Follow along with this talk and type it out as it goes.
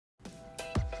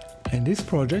In this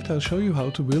project I'll show you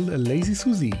how to build a lazy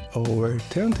Susie or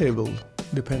turntable,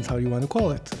 depends how you want to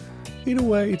call it. Either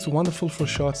way, it's wonderful for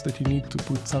shots that you need to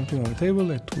put something on the table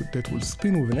that will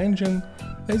spin with an engine.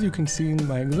 As you can see in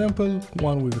my example,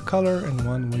 one with a color and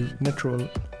one with natural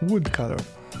wood color.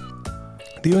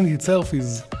 The unit itself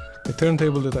is a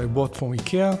turntable that I bought from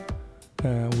Ikea,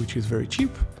 which is very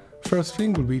cheap. First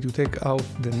thing will be to take out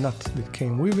the nut that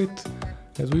came with it,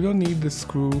 as we don't need the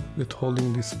screw that's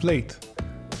holding this plate.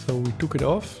 So we took it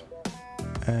off,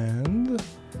 and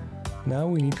now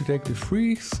we need to take the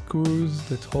 3 screws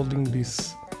that's holding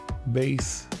this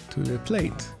base to the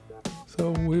plate. So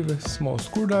with a small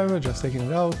screwdriver, just taking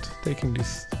it out, taking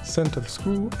this center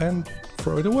screw and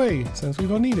throw it away, since we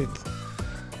don't need it.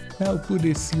 Now put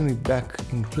this unit back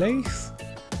in place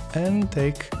and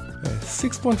take a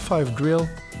 6.5 drill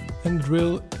and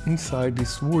drill inside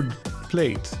this wood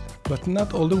plate, but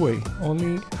not all the way,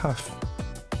 only half.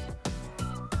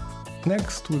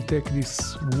 Next we'll take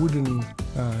this wooden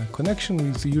connection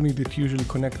with the unit that usually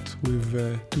connect with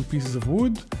 2 pieces of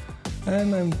wood,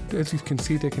 and I'm, as you can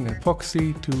see, taking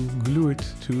epoxy to glue it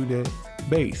to the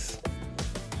base.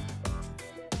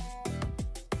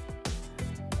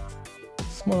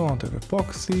 Small amount of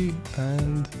epoxy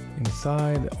and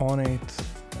inside on it,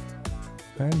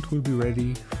 and we'll be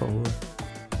ready for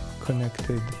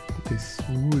connected this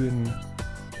wooden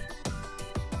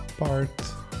part.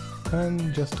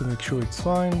 And just to make sure it's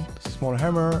fine, small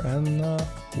hammer and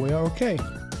we are okay.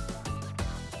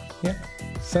 Yeah,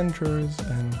 centers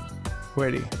and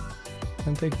ready.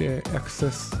 And take the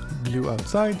excess glue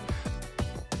outside.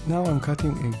 Now I'm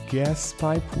cutting a gas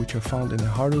pipe which I found in a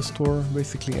hardware store.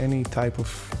 Basically any type of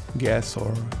gas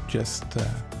or just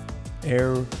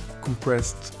air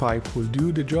compressed pipe will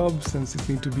do the job, since it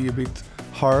needs to be a bit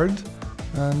hard.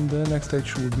 And the next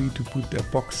stage will be to put the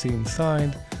epoxy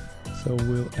inside. So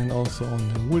and also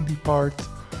on the woody part,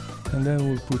 and then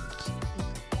we'll put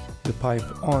the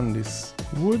pipe on this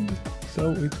wood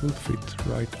so it will fit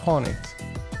right on it.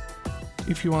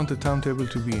 If you want the turntable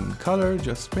to be in color,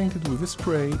 just paint it with a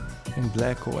spray in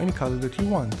black or any color that you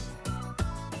want.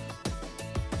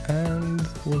 And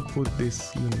we'll put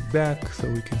this unit back so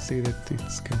we can see that it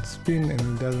can spin and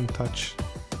it doesn't touch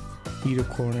either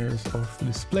corners of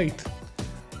this plate.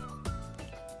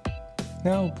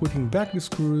 Now putting back the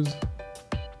screws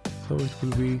so it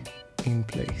will be in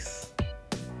place.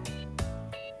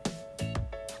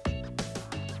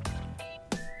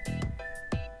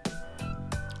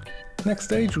 Next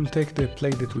stage, we'll take the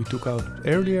plate that we took out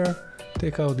earlier,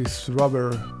 take out this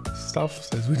rubber stuff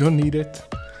since we don't need it,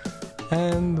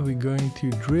 and we're going to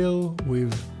drill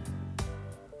with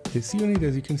this unit,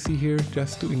 as you can see here,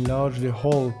 just to enlarge the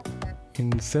hole in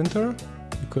the center,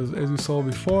 because as you saw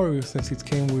before, since it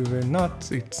came with a nut,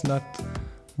 it's not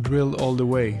drilled all the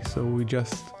way, so we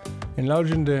just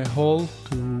enlarging the hole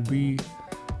to be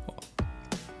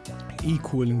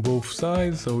equal in both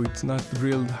sides, so it's not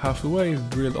drilled half the way, it's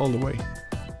drilled all the way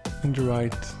in the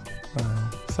right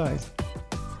size.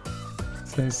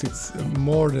 Since it's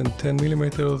more than 10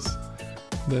 millimeters,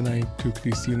 then I took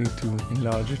this unit to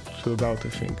enlarge it to about, I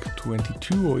think,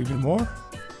 22 or even more.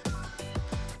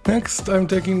 Next I'm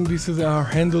taking, this is our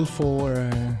handle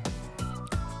for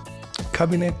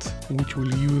cabinet, which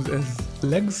we'll use as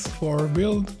legs for our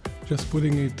build. Just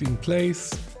putting it in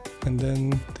place and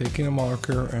then taking a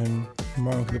marker and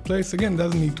mark the place. Again,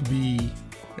 doesn't need to be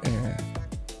a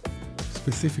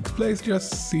specific place,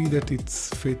 just see that it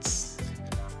fits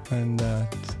and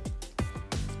that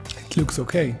it looks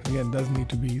okay. Again, doesn't need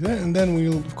to be there. And then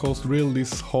we'll of course drill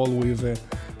this hole with a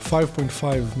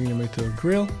 5.5 millimeter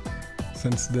drill,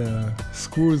 since the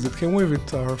screws that came with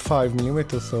it are 5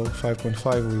 millimeters, so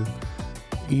 5.5 will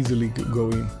easily go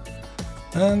in.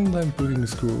 And I'm putting the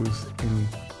screws in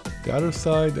the other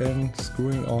side and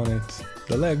screwing on it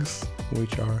the legs,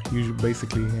 which are usually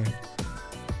basically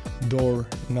door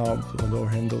knobs or door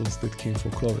handles that came for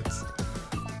closets.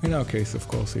 In our case, of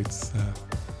course, it's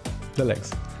the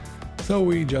legs. So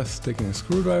we just taking a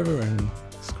screwdriver and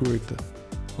screw it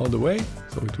all the way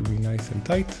so it will be nice and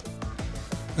tight,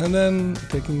 and then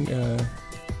taking a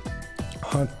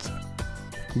hot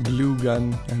glue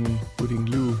gun and putting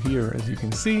glue here, as you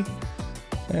can see,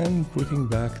 and putting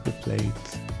back the plate.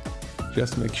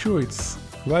 Just make sure it's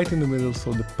right in the middle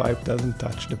so the pipe doesn't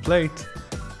touch the plate,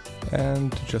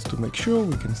 and just to make sure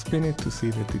we can spin it to see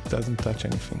that it doesn't touch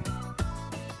anything.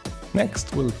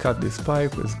 Next we'll cut this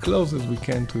pipe as close as we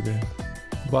can to the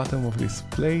bottom of this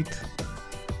plate,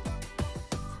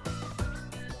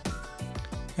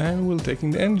 and we'll take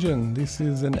in the engine. This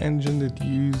is an engine that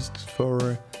used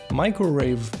for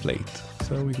microwave plate,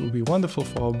 so it will be wonderful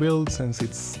for our build since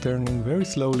it's turning very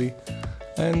slowly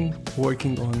and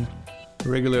working on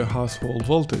regular household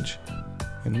voltage.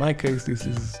 In my case this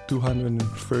is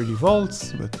 230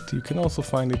 volts, but you can also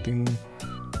find it in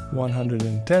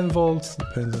 110 volts,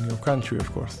 depends on your country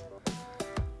of course.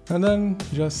 And then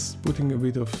just putting a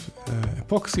bit of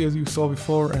epoxy as you saw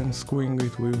before and screwing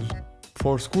it with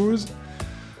 4 screws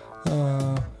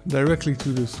directly to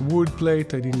this wood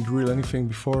plate. I didn't drill anything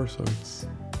before, so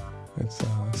it's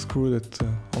a screw that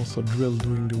also drilled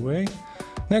during the way.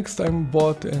 Next I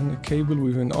bought a cable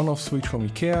with an on-off switch from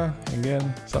Ikea,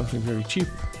 again something very cheap.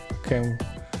 Okay,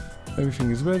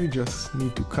 everything is ready, just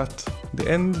need to cut the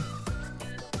end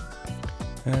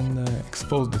and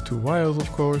expose the 2 wires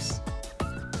of course,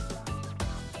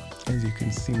 as you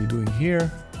can see me doing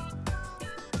here.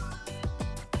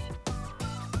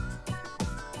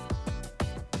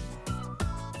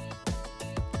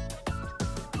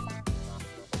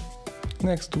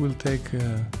 Next we'll take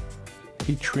a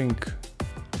heat shrink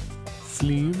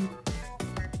sleeve,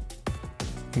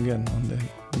 again on the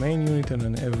main unit and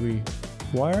on every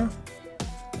wire,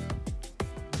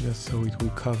 just so it will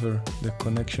cover the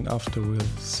connection after we'll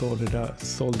solder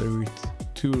it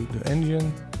to the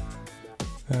engine.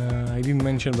 I didn't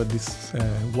mention, but this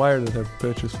wire that I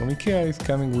purchased from Ikea is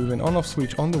coming with an on-off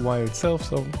switch on the wire itself,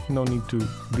 so no need to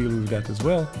deal with that as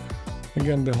well.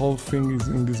 Again, the whole thing is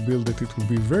in this build that it will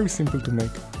be very simple to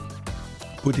make.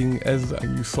 Putting, as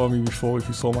you saw me before, if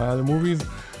you saw my other movies,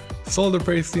 solder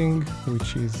pasting,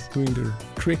 which is doing the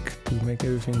trick to make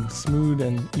everything smooth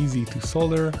and easy to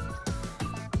solder,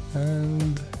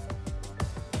 and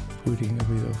putting a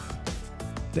bit of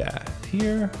that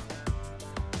here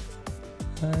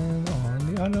and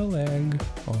on the other leg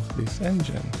of this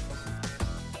engine.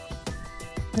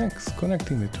 Next,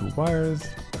 connecting the 2 wires,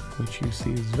 which you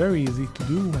see is very easy to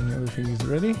do when everything is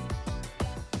ready.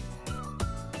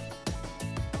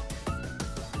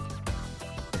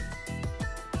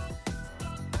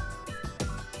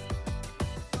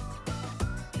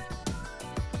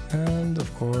 And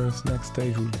of course, next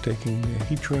stage we'll be taking the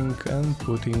heat shrink and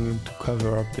putting it to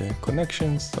cover up the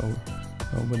connections so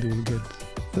nobody will get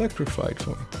electrified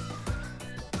from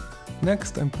it.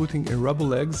 Next I'm putting a rubber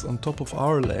legs on top of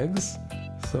our legs,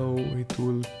 so it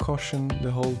will cushion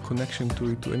the whole connection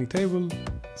to any table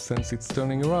since it's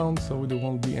turning around, so there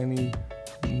won't be any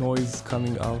noise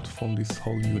coming out from this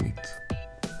whole unit.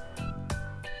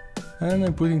 And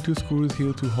I'm putting 2 screws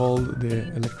here to hold the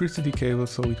electricity cable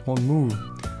so it won't move.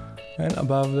 And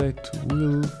above that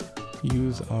we'll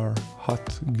use our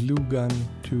hot glue gun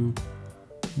to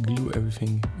glue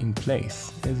everything in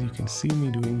place, as you can see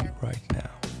me doing it right now.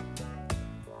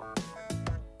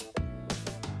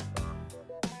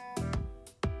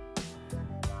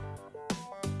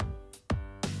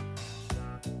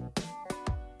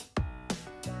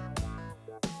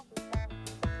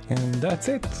 And that's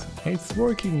it, it's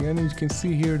working, and you can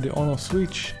see here the on-off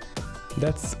switch.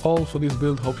 That's all for this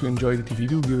build. Hope you enjoyed it. If you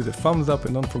do, give it a thumbs up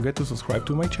and don't forget to subscribe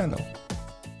to my channel.